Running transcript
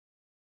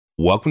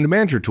Welcome to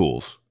Manager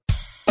Tools.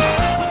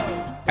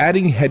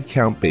 Adding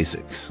headcount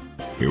basics.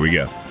 Here we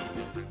go.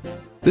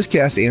 This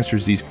cast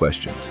answers these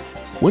questions.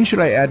 When should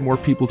I add more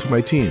people to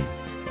my team?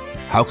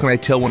 How can I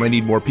tell when I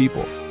need more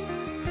people?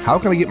 How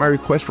can I get my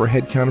request for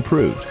headcount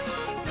approved?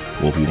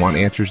 Well, if you want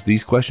answers to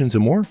these questions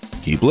and more,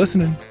 keep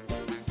listening.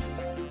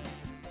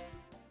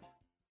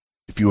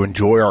 If you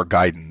enjoy our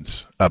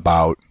guidance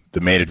about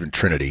the management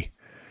trinity,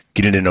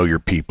 getting to know your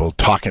people,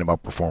 talking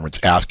about performance,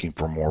 asking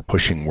for more,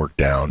 pushing work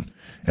down,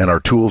 and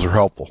our tools are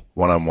helpful,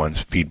 one-on-ones,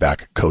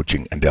 feedback,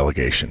 coaching, and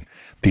delegation.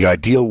 The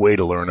ideal way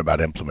to learn about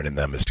implementing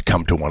them is to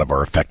come to one of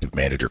our Effective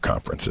Manager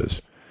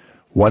conferences.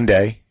 One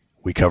day,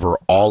 we cover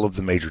all of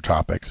the major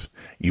topics.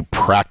 You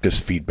practice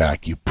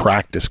feedback, you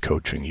practice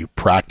coaching, you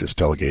practice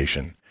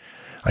delegation.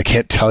 I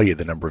can't tell you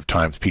the number of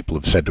times people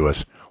have said to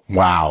us,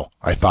 wow,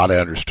 I thought I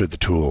understood the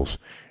tools.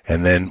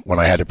 And then when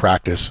I had to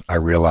practice, I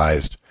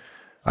realized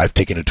I've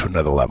taken it to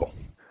another level.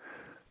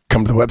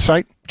 Come to the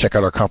website, check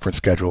out our conference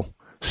schedule,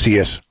 see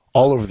us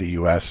all over the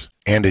U.S.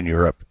 and in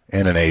Europe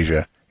and in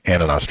Asia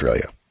and in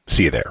Australia.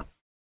 See you there.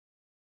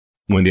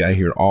 Wendy, I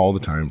hear all the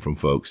time from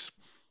folks,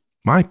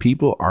 my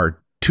people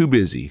are too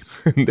busy,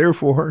 and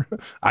therefore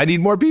I need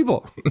more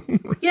people.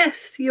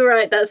 Yes, you're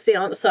right. That's the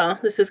answer.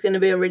 This is going to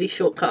be a really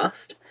short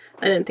cast.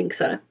 I don't think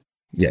so.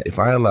 Yeah, if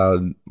I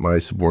allowed my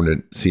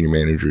subordinate senior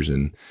managers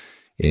and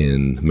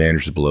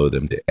managers below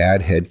them to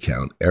add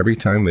headcount every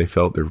time they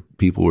felt their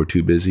people were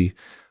too busy,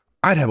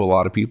 I'd have a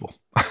lot of people.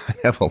 I'd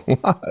have a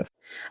lot.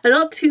 A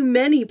lot too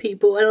many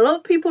people and a lot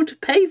of people to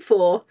pay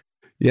for.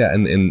 Yeah,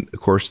 and of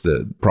course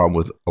the problem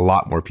with a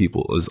lot more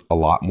people is a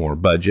lot more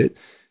budget.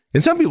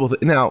 And some people,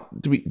 now,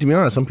 to be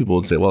honest, some people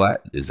would say, well,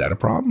 is that a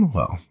problem?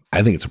 Well,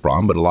 I think it's a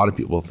problem, but a lot of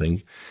people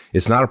think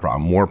it's not a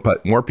problem.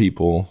 More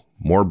people,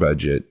 more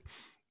budget,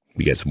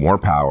 begets more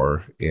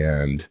power,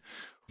 and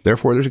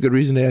therefore there's a good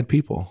reason to add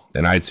people.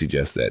 And I'd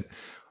suggest that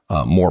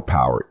more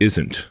power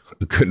isn't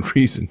a good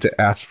reason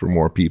to ask for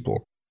more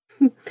people.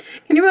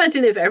 Can you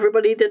imagine if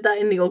everybody did that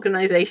in the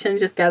organization,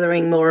 just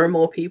gathering more and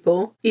more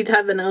people? You'd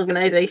have an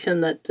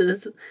organization that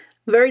does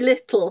very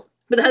little,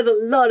 but has a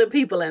lot of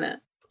people in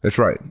it. That's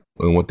right.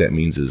 And what that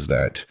means is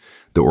that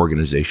the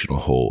organizational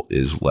whole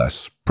is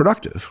less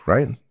productive,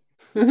 right?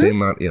 Mm-hmm.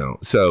 Same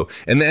amount, so,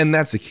 and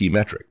that's the key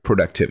metric,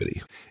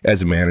 productivity.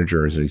 As a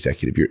manager, as an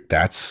executive,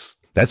 that's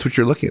what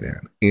you're looking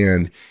at.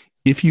 And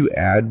if you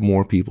add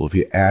more people, if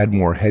you add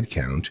more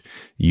headcount,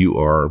 you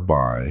are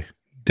by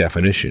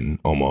definition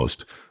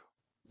almost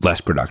less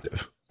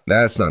productive.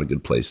 That's not a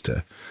good place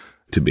to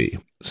be.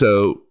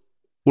 So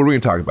what are we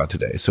going to talk about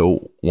today?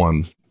 So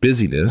one,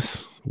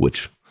 busyness,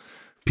 which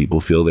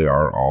people feel they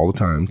are all the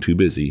time too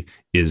busy,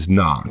 is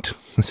not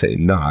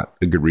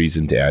a good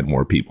reason to add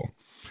more people.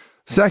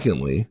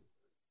 Secondly,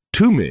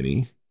 too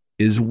many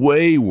is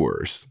way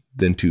worse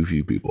than too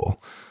few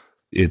people.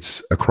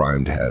 It's a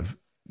crime to have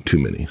too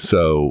many.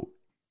 So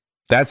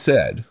that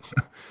said,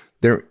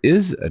 there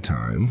is a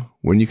time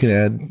when you can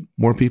add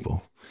more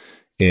people.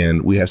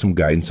 And we have some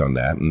guidance on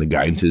that. And the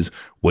guidance is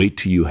wait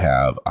till you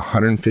have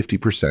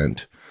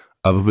 150%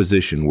 of a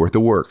position worth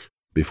of work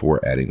before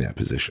adding that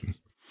position.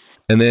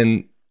 And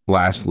then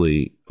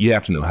lastly, you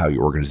have to know how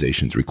your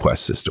organization's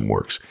request system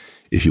works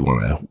if you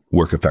want to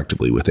work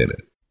effectively within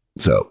it.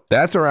 So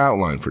that's our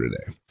outline for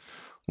today.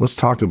 Let's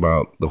talk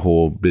about the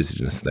whole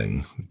busyness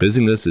thing.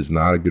 Busyness is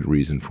not a good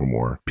reason for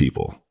more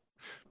people.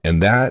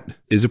 And that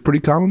is a pretty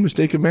common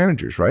mistake of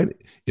managers, right?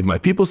 If my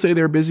people say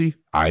they're busy,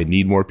 I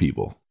need more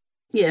people.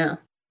 Yeah.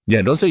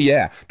 Yeah, don't say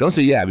yeah. Don't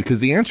say yeah, because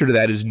the answer to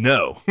that is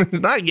no.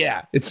 It's not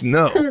yeah, it's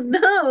no.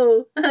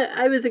 No,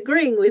 I was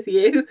agreeing with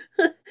you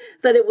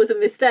that it was a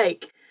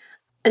mistake.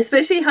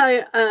 Especially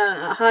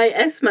high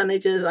S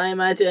managers, I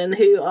imagine,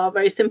 who are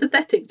very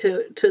sympathetic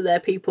to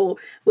their people,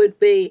 would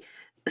be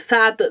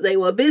sad that they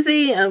were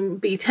busy and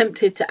be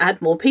tempted to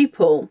add more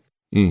people.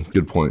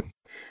 Good point.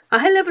 A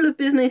high level of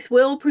business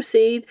will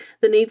precede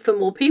the need for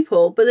more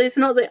people, but it's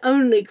not the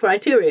only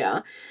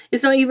criteria.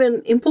 It's not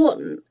even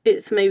important.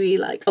 It's maybe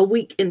like a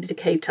weak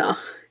indicator.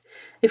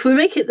 If we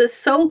make it the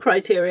sole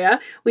criteria,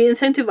 we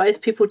incentivize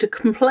people to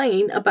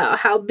complain about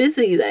how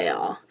busy they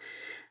are.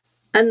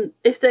 And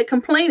if they're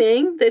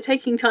complaining, they're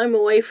taking time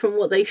away from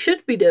what they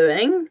should be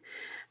doing.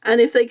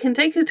 And if they can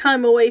take the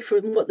time away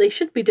from what they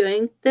should be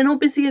doing, they're not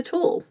busy at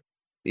all.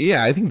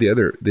 Yeah, I think the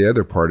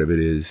other part of it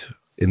is,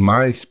 in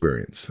my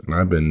experience, and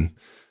I've been,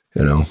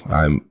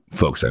 I'm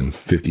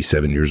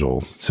 57 years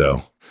old,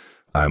 so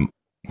I'm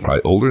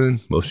probably older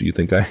than most of you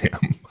think I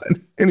am. But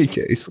in any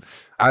case,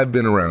 I've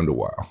been around a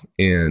while.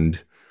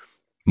 And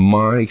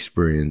my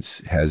experience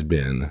has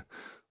been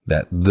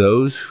that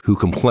those who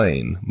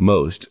complain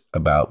most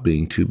about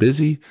being too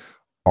busy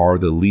are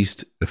the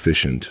least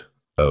efficient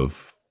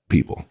of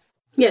people.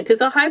 Yeah,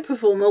 because a high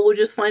performer will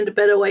just find a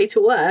better way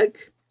to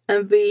work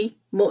and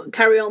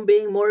carry on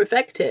being more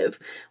effective.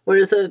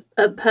 Whereas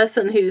a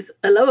person who's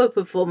a lower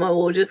performer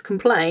will just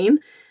complain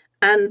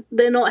and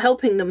they're not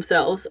helping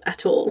themselves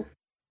at all.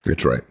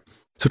 That's right.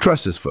 So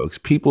trust us, folks.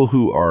 People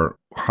who are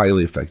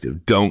highly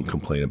effective don't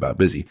complain about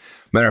busy.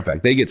 Matter of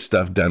fact, they get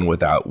stuff done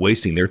without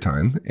wasting their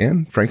time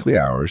and, frankly,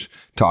 ours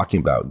talking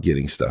about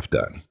getting stuff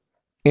done.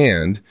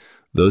 And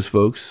those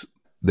folks,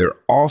 they're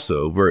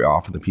also very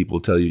often the people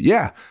who tell you,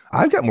 yeah,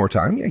 I've got more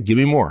time. Yeah, give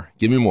me more.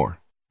 Give me more.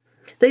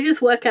 They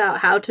just work out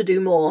how to do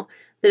more.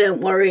 They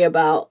don't worry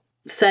about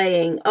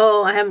saying,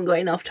 oh, I haven't got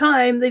enough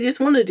time. They just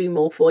want to do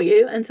more for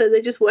you. And so they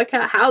just work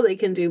out how they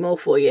can do more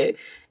for you.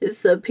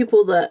 It's the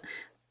people that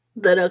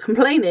are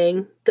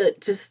complaining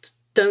that just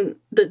don't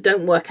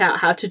work out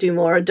how to do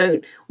more or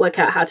don't work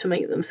out how to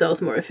make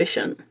themselves more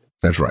efficient.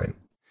 That's right.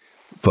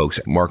 Folks,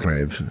 Mark and I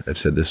have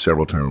said this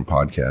several times on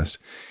podcast.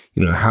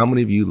 You know, how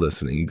many of you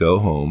listening go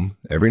home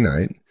every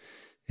night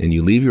and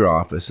you leave your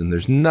office and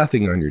there's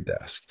nothing on your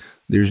desk?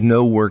 There's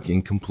no work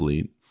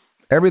incomplete.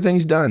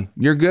 Everything's done.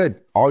 You're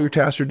good. All your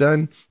tasks are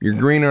done. You're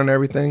green on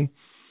everything.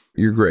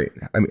 You're great.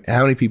 I mean,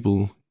 how many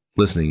people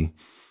listening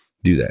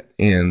do that?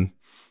 And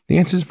the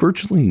answer is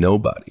virtually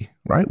nobody,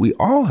 right? We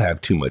all have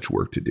too much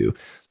work to do.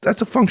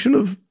 That's a function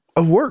of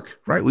work,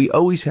 right? We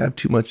always have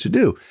too much to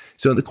do.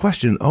 So the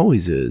question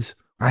always is,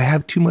 I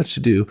have too much to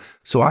do,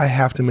 so I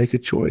have to make a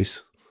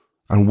choice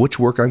on which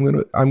work I'm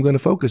going to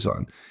focus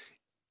on.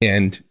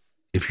 And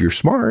if you're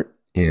smart,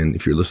 and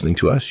if you're listening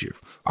to us, you're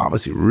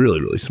obviously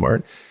really, really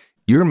smart,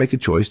 you're going to make a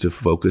choice to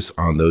focus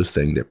on those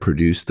things that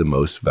produce the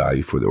most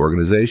value for the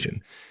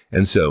organization.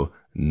 And so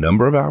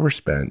number of hours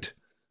spent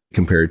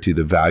compared to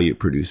the value it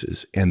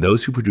produces. And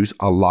those who produce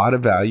a lot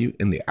of value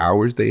in the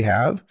hours they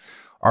have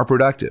are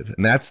productive.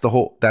 And that's the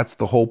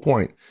whole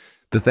point.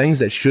 The things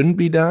that shouldn't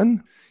be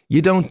done,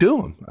 you don't do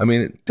them. I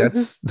mean,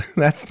 that's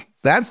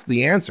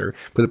the answer.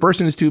 But the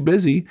person who's too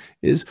busy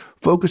is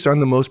focused on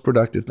the most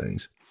productive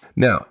things.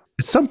 Now,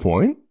 at some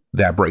point,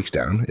 that breaks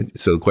down.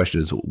 So the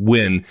question is,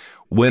 when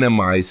am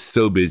I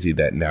so busy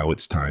that now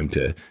it's time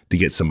to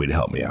get somebody to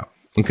help me out?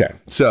 Okay.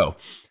 So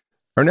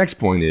our next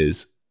point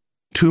is,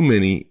 too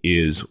many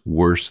is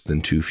worse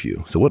than too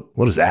few. So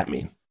what does that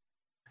mean?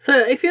 So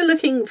if you're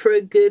looking for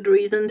a good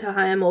reason to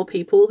hire more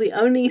people, the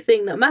only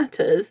thing that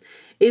matters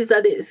is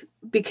that it's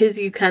because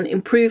you can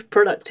improve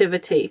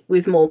productivity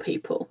with more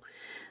people.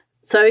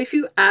 So if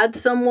you add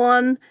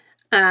someone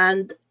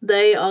and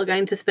they are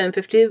going to spend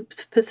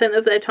 50%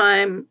 of their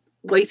time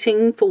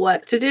waiting for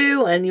work to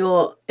do, and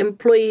your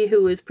employee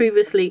who was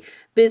previously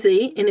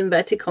busy, in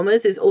inverted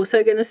commas, is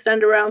also going to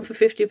stand around for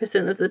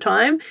 50% of the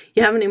time,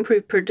 you haven't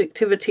improved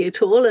productivity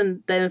at all,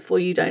 and therefore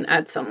you don't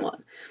add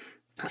someone.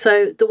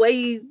 So the way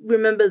you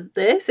remember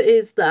this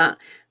is that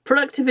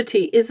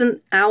productivity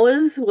isn't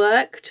hours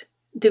worked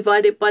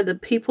divided by the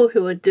people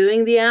who are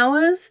doing the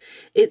hours.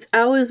 It's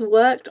hours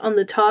worked on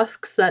the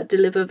tasks that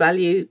deliver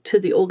value to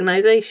the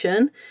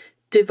organization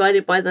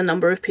divided by the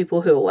number of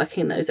people who are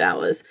working those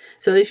hours.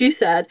 So as you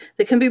said,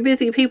 there can be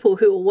busy people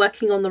who are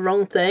working on the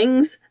wrong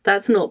things.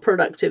 That's not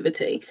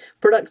productivity.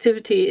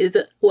 Productivity is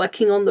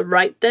working on the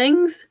right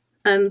things,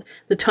 and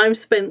the time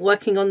spent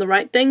working on the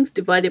right things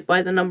divided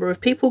by the number of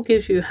people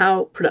gives you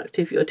how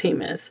productive your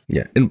team is.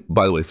 Yeah. And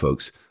by the way,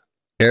 folks,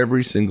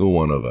 every single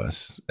one of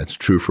us, that's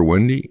true for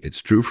Wendy,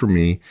 it's true for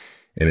me,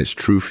 and it's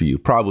true for you,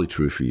 probably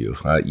true for you.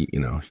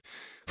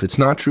 If it's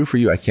not true for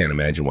you, I can't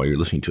imagine why you're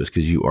listening to us,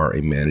 because you are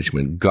a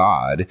management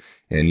god,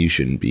 and you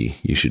shouldn't be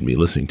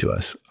listening to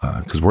us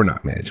because we're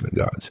not management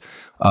gods.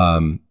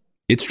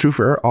 It's true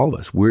for all of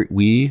us.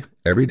 We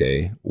every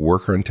day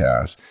work on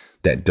tasks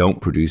that don't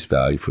produce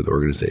value for the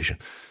organization.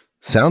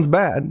 Sounds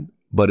bad,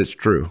 but it's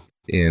true.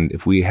 And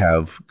if we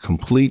have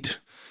complete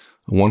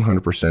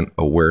 100%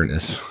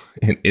 awareness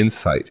and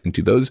insight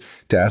into those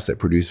tasks that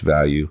produce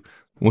value,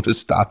 we'll just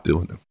stop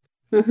doing them.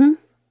 Mm-hmm.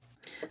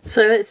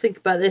 So let's think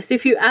about this.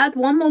 If you add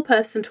one more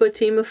person to a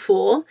team of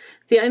 4,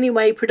 the only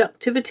way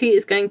productivity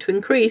is going to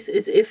increase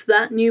is if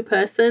that new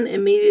person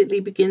immediately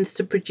begins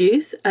to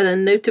produce at a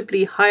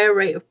notably higher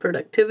rate of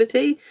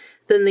productivity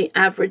than the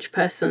average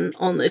person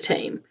on the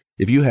team.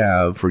 If you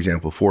have, for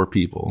example, 4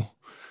 people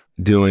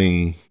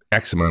doing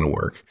X amount of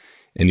work,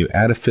 and you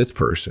add a 5th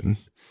person,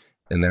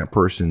 and that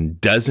person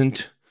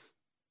doesn't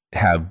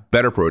have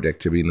better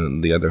productivity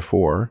than the other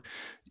 4,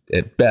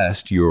 at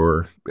best,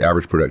 your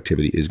average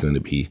productivity is going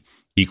to be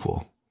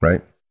equal,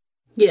 right?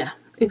 Yeah,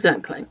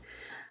 exactly.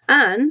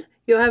 And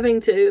you're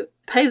having to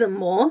pay them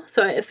more,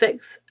 so it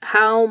affects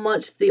how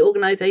much the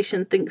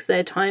organization thinks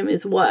their time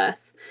is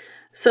worth.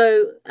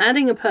 So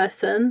adding a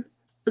person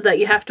that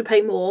you have to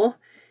pay more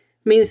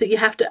means that you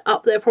have to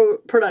up their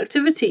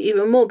productivity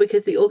even more,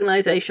 because the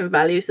organization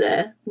values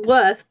their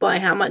worth by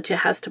how much it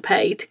has to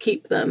pay to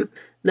keep them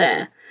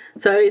there.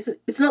 So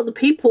it's not the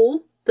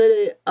people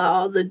that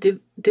are the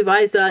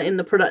divisor in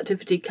the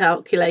productivity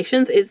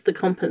calculations, it's the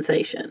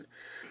compensation.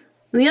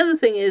 And the other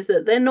thing is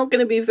that they're not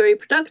going to be very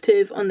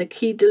productive on the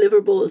key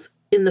deliverables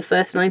in the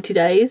first 90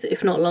 days,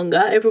 if not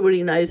longer.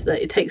 Everybody knows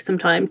that it takes some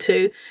time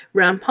to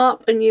ramp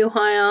up a new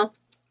hire.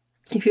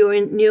 If you're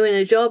new in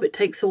a job, it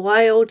takes a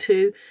while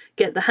to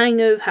get the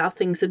hang of how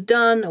things are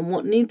done and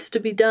what needs to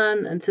be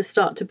done and to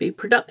start to be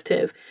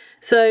productive.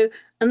 So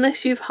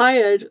unless you've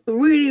hired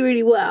really,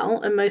 really well,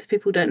 and most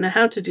people don't know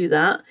how to do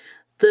that,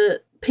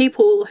 the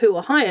people who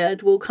are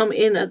hired will come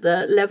in at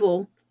the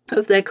level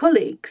of their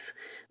colleagues.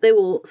 They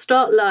will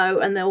start low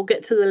and they'll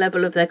get to the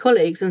level of their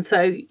colleagues. And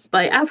so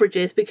by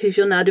averages, because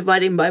you're now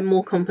dividing by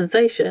more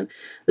compensation,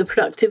 the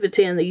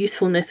productivity and the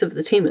usefulness of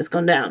the team has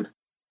gone down.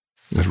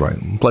 That's right.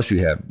 Plus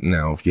you have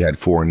now, if you had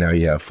 4 and now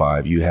you have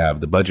 5, you have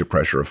the budget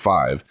pressure of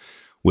 5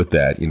 with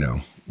that,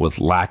 with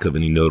lack of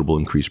any notable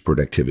increased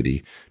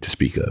productivity to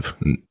speak of.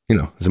 And,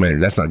 as a manager,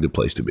 that's not a good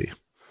place to be.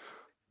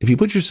 If you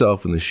put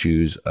yourself in the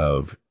shoes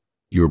of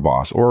your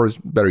boss, or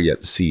better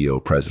yet, the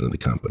CEO, president of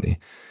the company,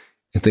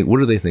 and think, what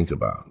do they think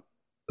about?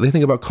 They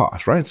think about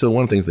cost, right? So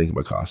one of the things they think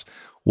about cost.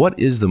 What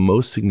is the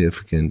most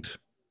significant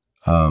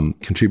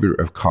contributor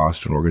of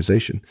cost to an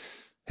organization?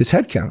 His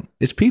headcount,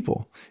 it's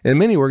people. In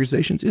many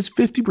organizations, it's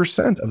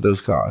 50% of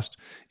those costs.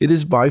 It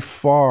is by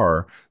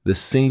far the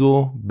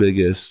single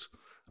biggest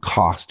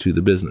cost to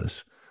the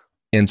business.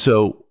 And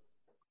so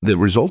the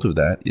result of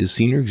that is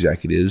senior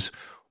executives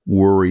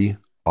worry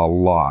a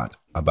lot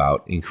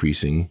about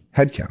increasing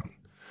headcount.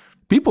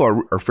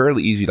 People are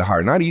fairly easy to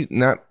hire, not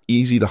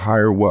easy to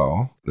hire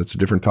well. That's a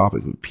different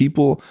topic. But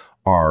people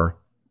are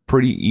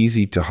pretty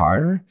easy to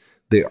hire.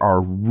 They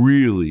are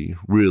really,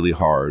 really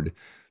hard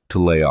to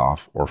lay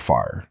off or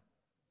fire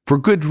for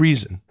good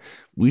reason.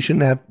 We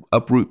shouldn't have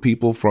uproot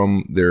people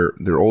from their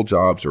old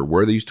jobs or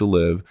where they used to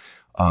live,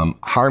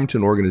 hire them to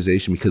an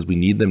organization because we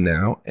need them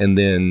now, and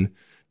then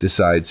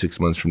decide 6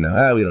 months from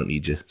now, we don't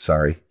need you.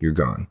 Sorry, you're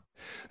gone.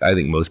 I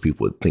think most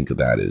people would think of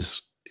that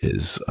as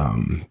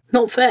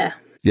not fair.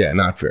 Yeah,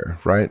 not fair,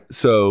 right?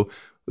 So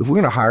if we're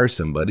going to hire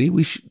somebody,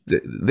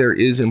 there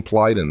is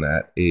implied in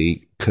that a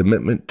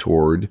commitment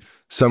toward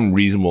some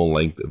reasonable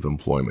length of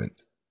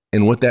employment.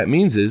 And what that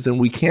means is then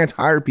we can't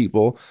hire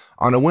people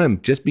on a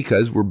whim just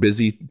because we're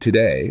busy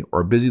today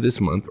or busy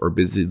this month or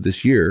busy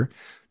this year,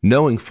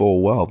 knowing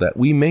full well that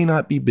we may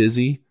not be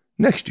busy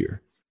next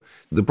year.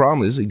 The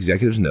problem is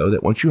executives know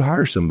that once you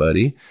hire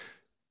somebody,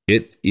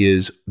 it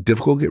is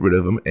difficult to get rid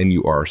of them and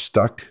you are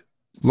stuck,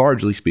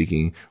 largely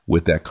speaking,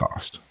 with that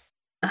cost.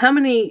 How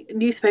many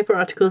newspaper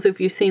articles have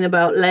you seen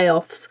about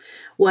layoffs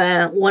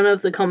where one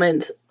of the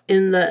comments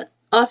in the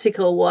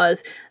article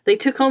was they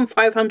took on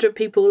 500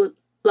 people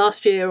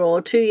last year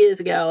or 2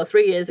 years ago or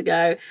 3 years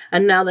ago,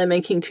 and now they're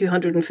making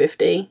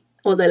 250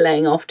 or they're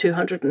laying off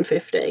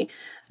 250.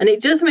 And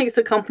it just makes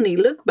the company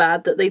look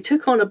bad that they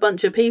took on a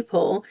bunch of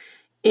people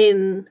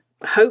in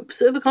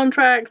hopes of a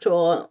contract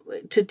or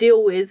to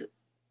deal with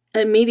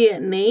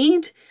immediate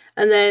need.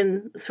 And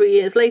then 3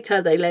 years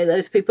later, they lay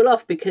those people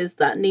off because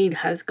that need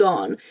has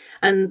gone.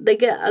 And they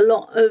get a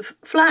lot of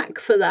flack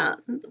for that,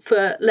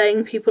 for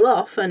laying people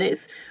off. And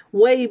it's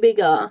way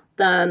bigger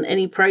than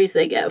any praise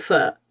they get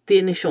for the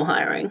initial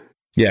hiring.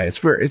 Yeah, it's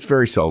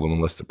very seldom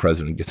unless the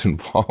president gets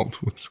involved.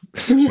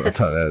 Yes. We're not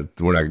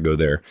going to go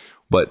there.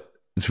 But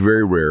it's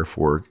very rare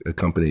for a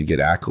company to get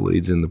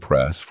accolades in the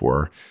press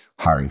for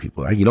hiring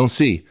people. You don't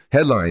see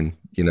headline,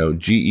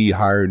 GE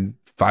hired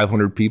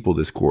 500 people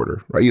this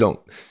quarter, right? You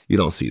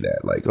don't see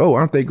that. Like, oh,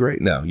 aren't they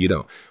great? No, you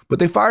don't. But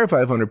they fire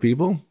 500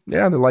 people.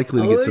 Yeah, they're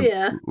likely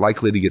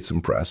to get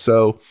some press.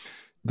 So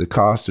the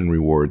cost and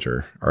rewards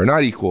are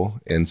not equal.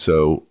 And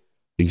so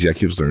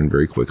executives learn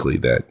very quickly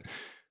that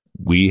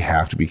we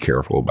have to be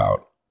careful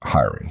about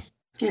hiring.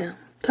 Yeah.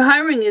 So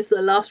hiring is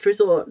the last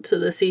resort to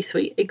the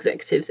C-suite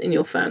executives in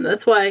your firm.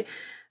 That's why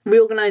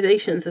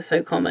reorganizations are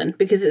so common,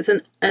 because it's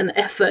an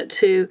effort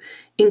to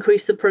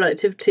increase the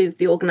productivity of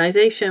the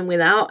organization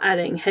without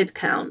adding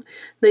headcount.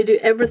 They do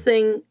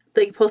everything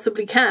they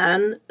possibly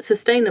can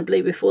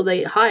sustainably before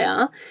they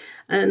hire.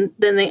 And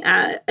then they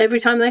add, every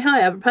time they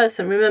hire a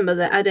person, remember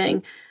they're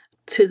adding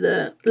to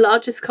the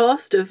largest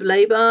cost of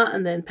labor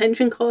and then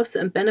pension costs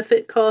and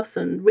benefit costs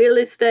and real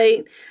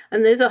estate.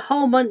 And there's a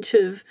whole bunch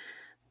of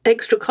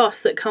extra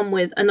costs that come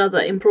with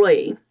another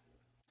employee.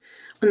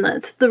 And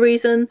that's the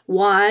reason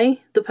why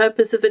the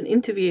purpose of an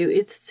interview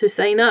is to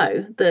say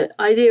no. The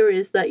idea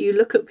is that you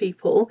look at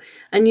people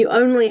and you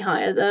only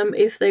hire them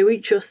if they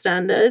reach your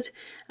standard.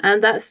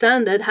 And that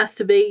standard has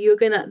to be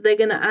they're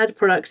gonna add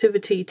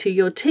productivity to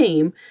your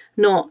team,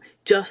 not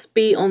just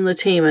be on the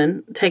team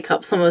and take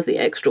up some of the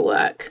extra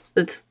work.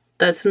 That's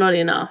not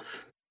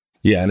enough.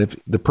 Yeah, and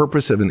if the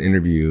purpose of an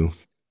interview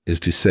is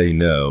to say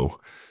no,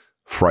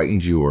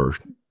 frightens you or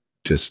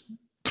just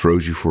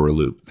throws you for a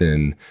loop,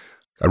 then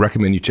I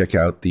recommend you check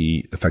out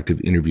the Effective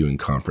Interviewing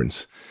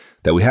Conference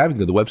that we have. You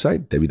can go to the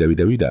website,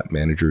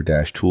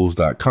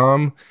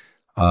 www.manager-tools.com,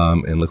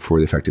 and look for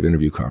the Effective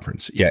Interview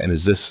Conference. Yeah, and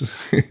is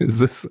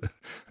this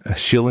a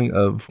shilling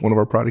of one of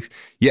our products?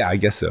 Yeah, I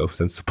guess so,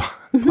 since the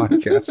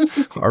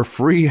podcasts are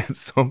free at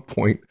some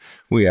point.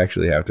 We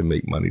actually have to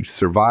make money to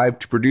survive,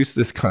 to produce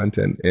this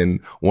content. And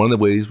one of the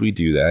ways we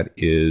do that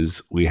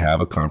is we have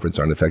a conference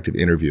on effective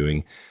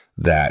interviewing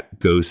that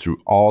goes through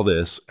all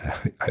this.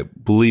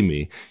 Believe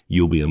me,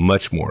 you'll be a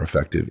much more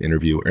effective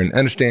interviewer and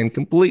understand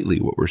completely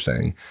what we're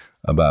saying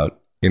about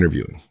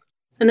interviewing.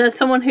 And as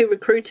someone who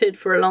recruited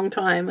for a long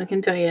time, I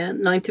can tell you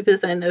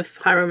 90% of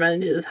hiring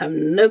managers have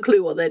no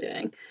clue what they're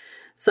doing.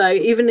 So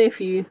even if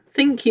you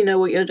think you know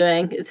what you're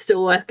doing, it's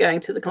still worth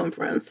going to the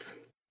conference.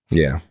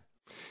 Yeah.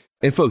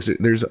 And folks,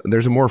 there's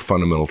a more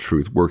fundamental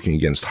truth working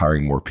against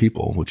hiring more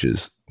people, which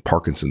is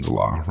Parkinson's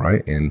law,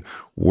 right? And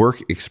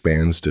work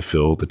expands to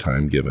fill the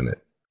time given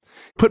it.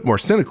 Put more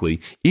cynically,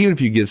 even if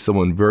you give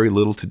someone very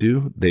little to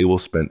do, they will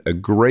spend a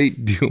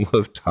great deal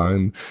of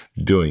time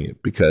doing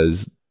it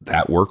because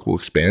that work will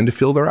expand to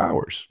fill their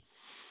hours.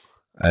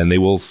 And they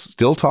will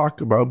still talk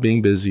about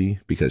being busy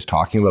because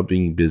talking about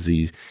being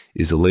busy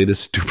is the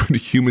latest stupid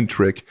human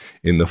trick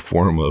in the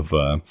form of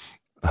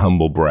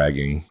humble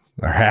bragging,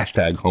 or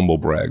hashtag humble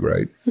brag,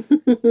 right?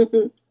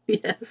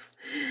 Yes.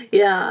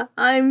 Yeah,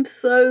 I'm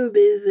so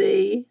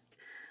busy.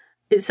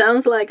 It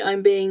sounds like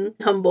I'm being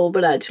humble,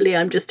 but actually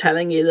I'm just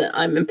telling you that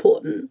I'm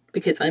important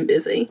because I'm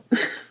busy.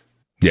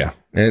 Yeah.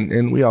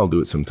 And we all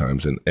do it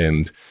sometimes.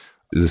 And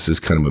this is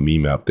kind of a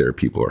meme out there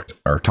people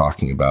are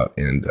talking about.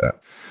 And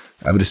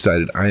I've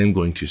decided I am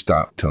going to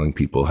stop telling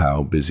people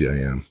how busy I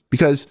am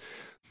because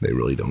they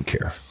really don't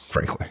care,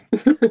 frankly.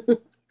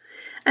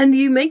 And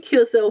you make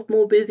yourself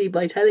more busy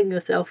by telling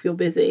yourself you're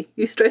busy.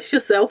 You stress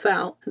yourself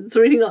out. It's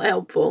really not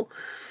helpful.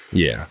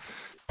 Yeah.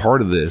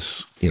 Part of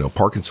this,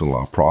 Parkinson's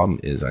law problem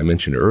is, I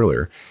mentioned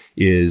earlier,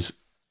 is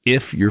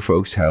if your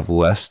folks have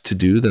less to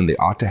do than they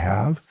ought to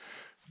have,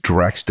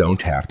 directs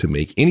don't have to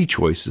make any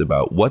choices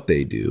about what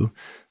they do,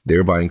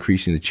 thereby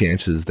increasing the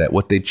chances that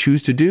what they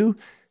choose to do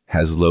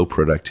has low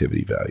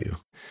productivity value.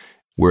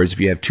 Whereas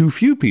if you have too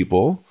few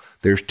people,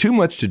 there's too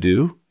much to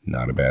do,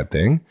 not a bad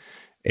thing,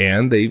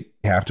 and they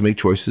have to make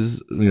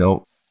choices,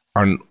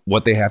 on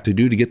what they have to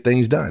do to get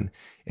things done.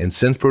 And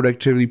since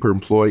productivity per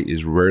employee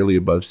is rarely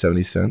above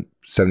 70%,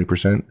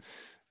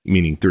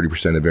 meaning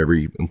 30% of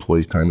every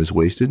employee's time is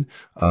wasted,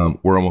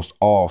 we're almost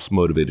all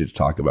motivated to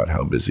talk about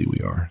how busy we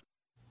are.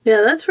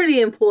 Yeah, that's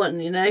really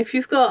important. If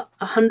you've got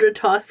 100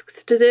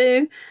 tasks to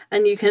do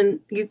and you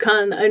can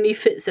only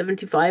fit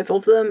 75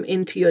 of them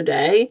into your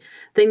day,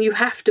 then you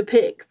have to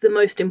pick the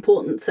most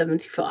important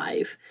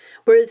 75.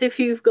 Whereas if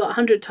you've got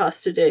 100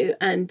 tasks to do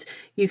and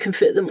you can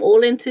fit them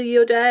all into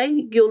your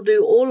day, you'll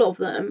do all of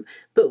them.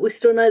 But we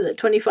still know that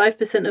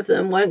 25% of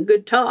them weren't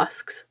good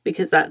tasks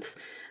because that's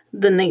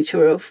the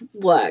nature of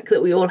work,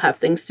 that we all have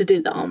things to do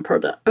that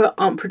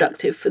aren't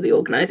productive for the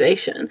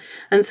organization.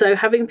 And so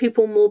having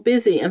people more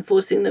busy and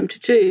forcing them to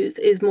choose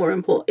is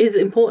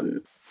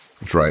important.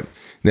 That's right.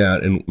 Now,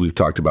 and we've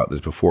talked about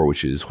this before,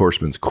 which is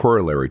Horstman's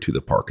corollary to the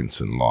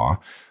Parkinson law,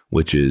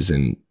 which is,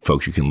 and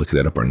folks, you can look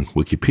that up on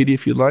Wikipedia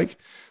if you'd like,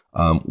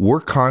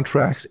 work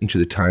contracts into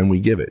the time we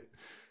give it.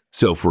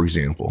 So, for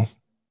example,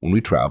 when we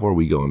travel or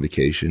we go on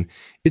vacation,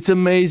 it's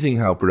amazing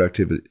how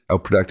productive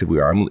we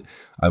are.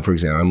 For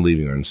example, I'm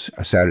leaving on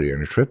a Saturday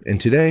on a trip,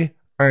 and today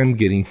I'm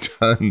getting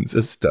tons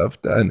of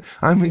stuff done.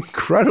 I'm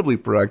incredibly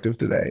productive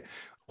today.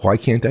 Why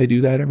can't I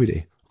do that every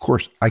day? Of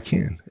course, I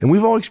can. And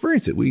we've all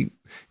experienced it. We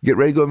get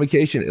ready to go on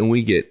vacation, and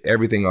we get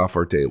everything off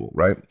our table,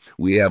 right?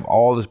 We have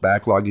all this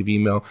backlog of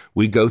email.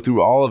 We go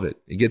through all of it.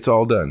 It gets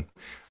all done.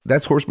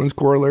 That's Horstman's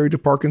corollary to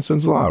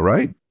Parkinson's law,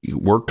 right?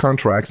 Work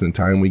contracts in the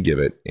time we give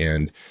it,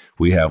 and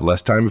we have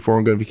less time before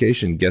we go on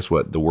vacation. Guess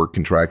what? The work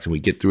contracts, and we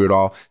get through it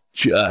all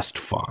just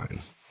fine.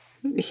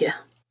 Yeah.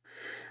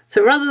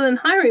 So rather than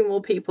hiring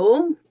more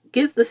people,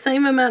 give the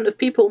same amount of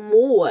people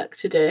more work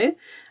to do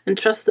and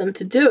trust them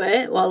to do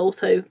it while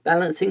also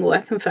balancing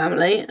work and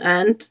family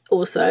and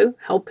also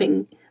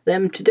helping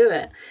them to do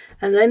it.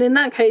 And then in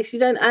that case, you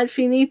don't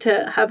actually need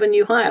to have a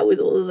new hire with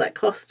all of that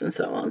cost and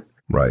so on.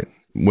 Right.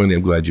 Wendy,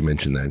 I'm glad you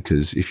mentioned that,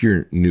 because if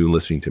you're new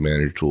listening to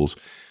Manager Tools,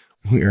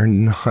 we are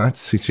not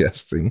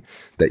suggesting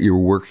that you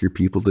work your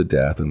people to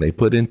death and they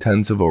put in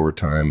tons of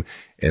overtime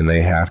and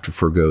they have to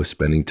forgo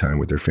spending time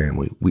with their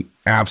family. We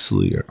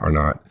absolutely are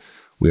not.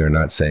 We are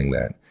not saying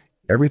that.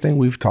 Everything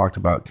we've talked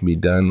about can be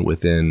done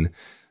within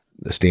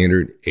the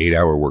standard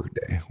 8-hour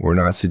workday. We're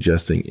not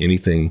suggesting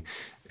anything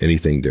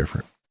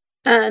different.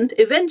 And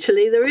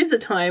eventually there is a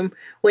time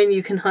when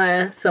you can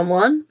hire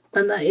someone,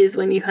 and that is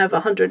when you have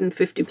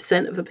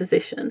 150% of a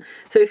position.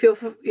 So if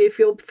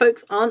your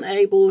folks aren't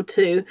able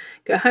to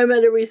go home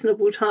at a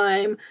reasonable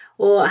time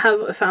or have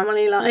a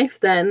family life,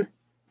 then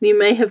you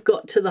may have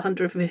got to the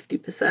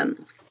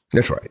 150%.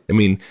 That's right. I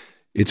mean,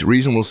 it's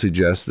reasonable to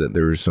suggest that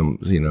there is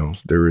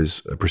there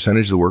is a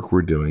percentage of the work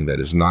we're doing that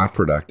is not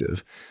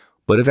productive.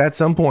 But if at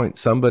some point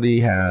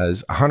somebody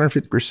has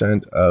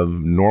 150%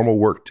 of normal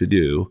work to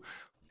do,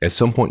 at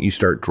some point you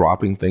start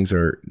dropping things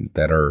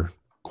that are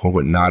quote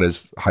unquote not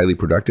as highly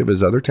productive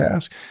as other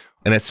tasks.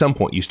 And at some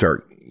point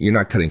you're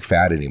not cutting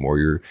fat anymore.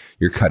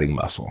 You're cutting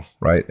muscle,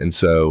 right? And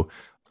so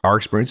our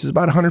experience is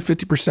about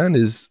 150%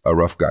 is a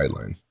rough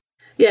guideline.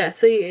 Yeah.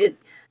 So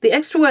the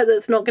extra work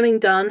that's not getting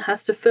done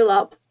has to fill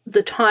up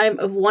the time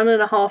of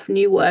 1.5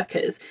 new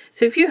workers.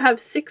 So if you have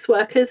 6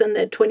 workers and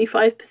they're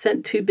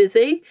 25% too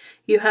busy,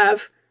 you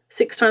have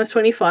 6 times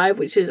 25,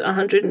 which is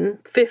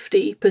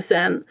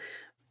 150%.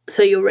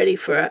 So you're ready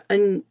for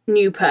a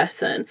new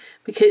person,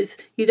 because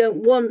you don't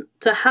want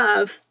to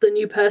have the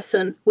new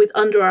person with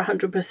under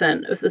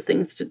 100% of the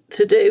things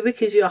to do,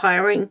 because you're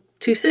hiring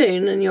too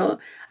soon and you're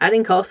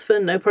adding costs for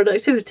no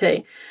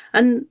productivity.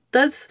 And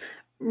that's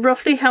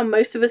roughly how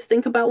most of us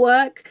think about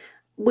work.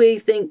 we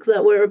think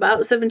that we're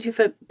about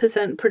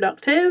 70%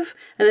 productive.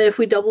 And then if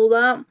we double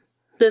that,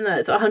 then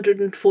that's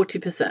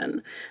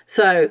 140%.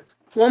 So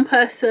one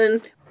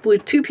person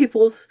with two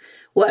people's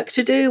work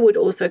to do would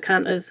also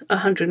count as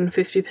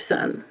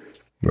 150%.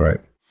 Right.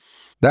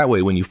 That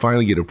way, when you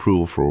finally get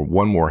approval for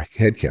one more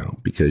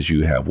headcount, because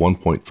you have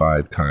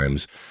 1.5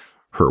 times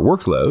her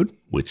workload,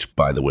 which,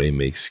 by the way,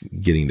 makes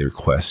getting the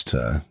request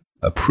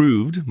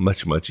approved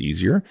much, much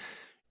easier,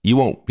 you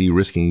won't be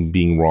risking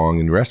being wrong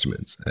in your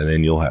estimates. And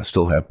then you'll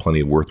still have plenty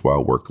of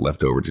worthwhile work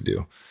left over to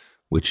do,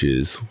 which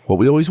is what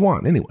we always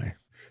want anyway.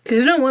 Because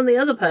you don't want the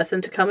other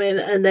person to come in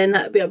and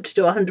then be able to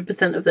do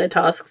 100% of their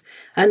tasks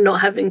and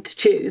not having to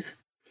choose.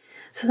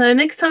 So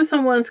next time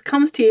someone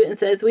comes to you and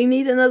says, we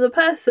need another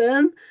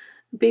person,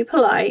 be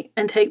polite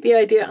and take the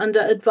idea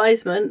under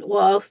advisement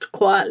whilst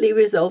quietly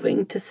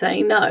resolving to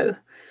say no.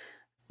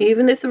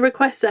 Even if the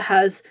requester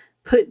has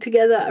put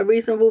together a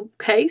reasonable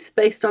case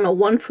based on a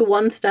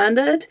 1-for-1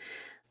 standard,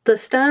 the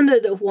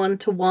standard of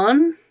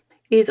 1-to-1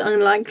 is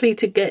unlikely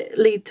to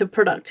lead to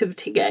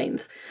productivity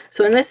gains.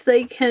 So unless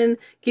they can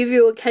give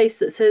you a case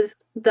that says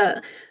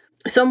that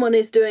someone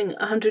is doing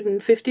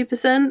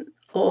 150%,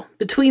 or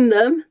between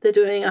them, they're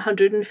doing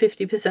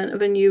 150%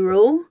 of a new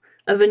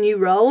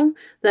role,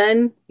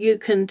 then you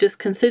can just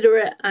consider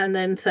it and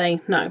then say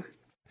no.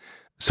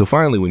 So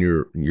finally, when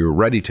you're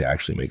ready to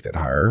actually make that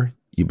hire,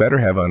 you better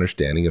have an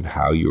understanding of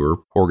how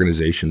your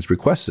organization's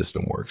request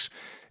system works.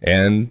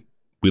 And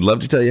we'd love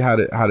to tell you how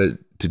to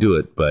do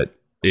it, but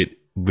it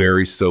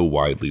varies so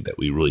widely that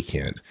we really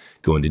can't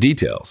go into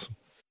details.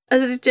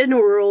 As a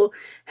general rule,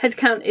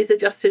 headcount is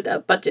adjusted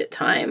at budget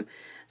time.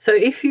 So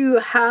if you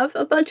have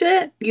a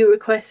budget, you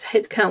request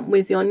headcount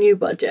with your new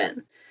budget.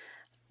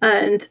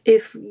 And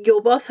if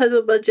your boss has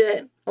a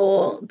budget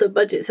or the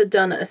budgets are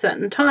done at a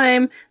certain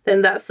time,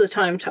 then that's the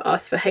time to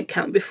ask for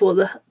headcount before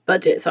the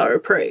budgets are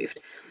approved.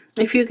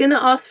 If you're going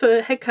to ask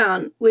for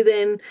headcount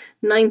within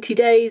 90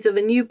 days of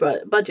a new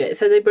budget,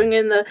 so they bring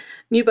in the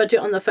new budget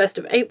on the 1st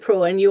of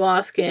April and you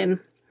ask in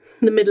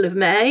the middle of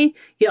May,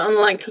 you're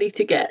unlikely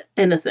to get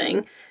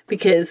anything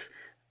because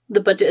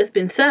the budget has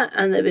been set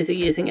and they're busy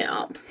using it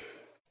up.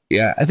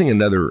 Yeah, I think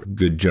another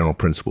good general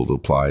principle to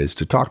apply is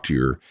to talk to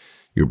your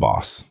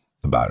boss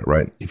about it,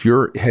 right? If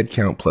your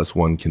headcount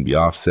 +1 can be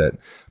offset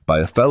by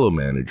a fellow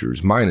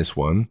manager's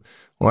 -1,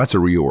 well, that's a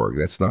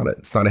reorg. It's not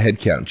a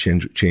headcount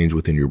change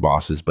within your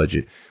boss's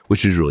budget,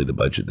 which is really the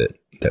budget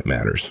that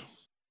matters.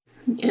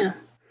 Yeah.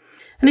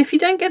 And if you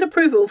don't get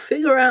approval,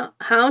 figure out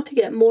how to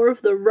get more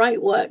of the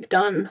right work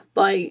done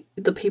by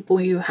the people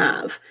you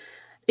have.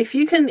 If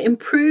you can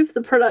improve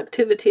the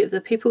productivity of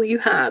the people you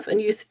have and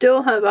you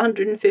still have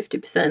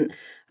 150%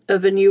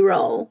 of a new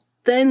role,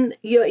 then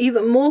you're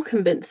even more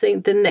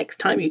convincing the next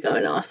time you go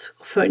and ask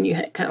for a new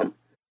headcount.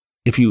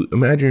 If you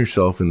imagine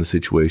yourself in the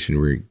situation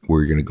where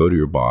you're going to go to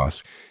your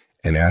boss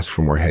and ask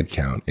for more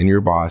headcount, and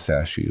your boss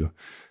asks you,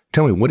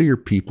 tell me, what do your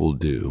people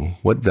do?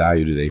 What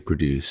value do they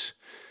produce?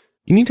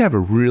 You need to have a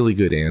really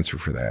good answer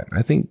for that.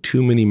 I think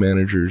too many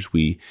managers,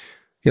 we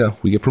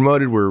get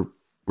promoted, we're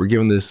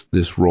given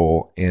this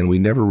role, and we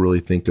never really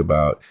think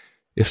about,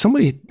 if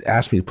somebody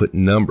asked me to put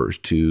numbers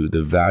to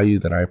the value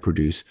that I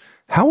produce,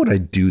 how would I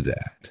do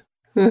that?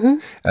 Mm-hmm.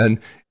 And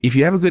if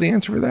you have a good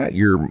answer for that,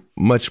 you're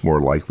much more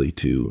likely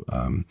to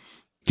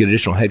get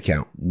additional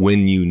headcount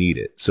when you need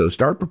it. So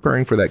start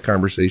preparing for that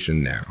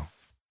conversation now.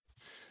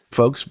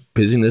 Folks,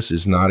 busyness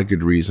is not a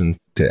good reason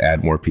to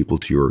add more people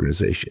to your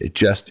organization. It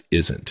just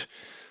isn't.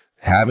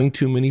 Having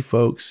too many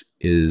folks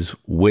is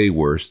way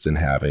worse than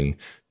having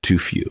too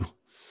few.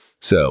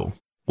 So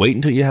wait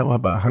until you have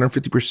about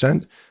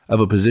 150% of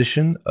a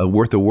position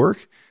worth of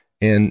work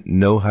and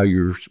know how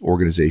your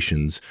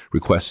organization's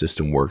request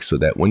system works so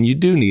that when you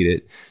do need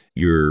it,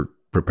 you're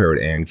prepared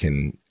and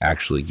can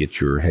actually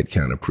get your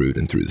headcount approved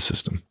and through the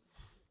system.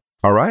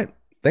 All right.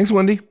 Thanks,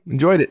 Wendy.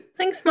 Enjoyed it.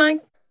 Thanks,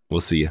 Mike. We'll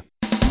see you.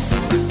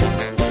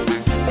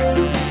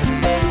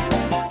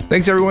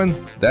 Thanks,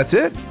 everyone. That's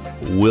it.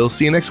 We'll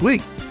see you next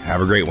week.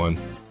 Have a great one.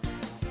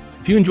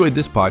 If you enjoyed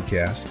this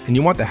podcast and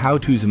you want the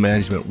how-tos of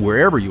management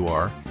wherever you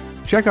are,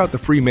 check out the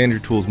free Manager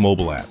Tools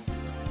mobile app.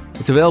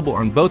 It's available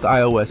on both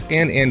iOS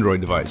and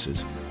Android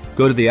devices.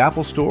 Go to the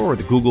Apple Store or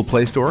the Google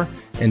Play Store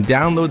and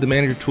download the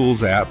Manager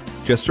Tools app.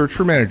 Just search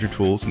for Manager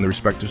Tools in the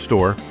respective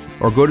store,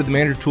 or go to the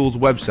Manager Tools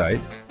website,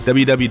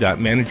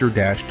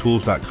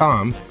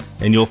 www.manager-tools.com,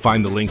 and you'll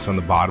find the links on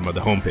the bottom of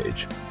the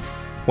homepage.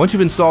 Once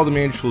you've installed the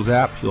Manager Tools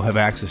app, you'll have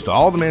access to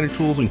all the Manager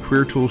Tools and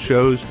Career Tools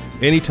shows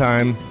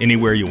anytime,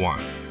 anywhere you want.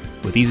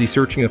 With easy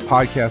searching of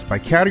podcasts by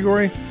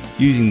category,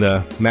 using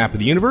the map of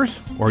the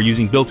universe, or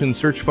using built-in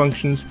search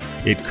functions,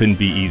 it couldn't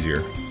be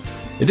easier.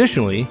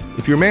 Additionally,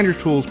 if you're Manager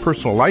Tools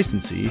personal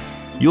licensee,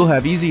 you'll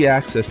have easy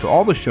access to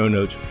all the show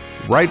notes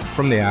right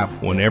from the app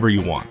whenever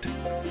you want.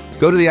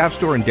 Go to the App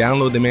Store and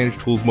download the Manager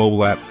Tools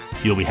mobile app.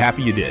 You'll be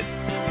happy you did.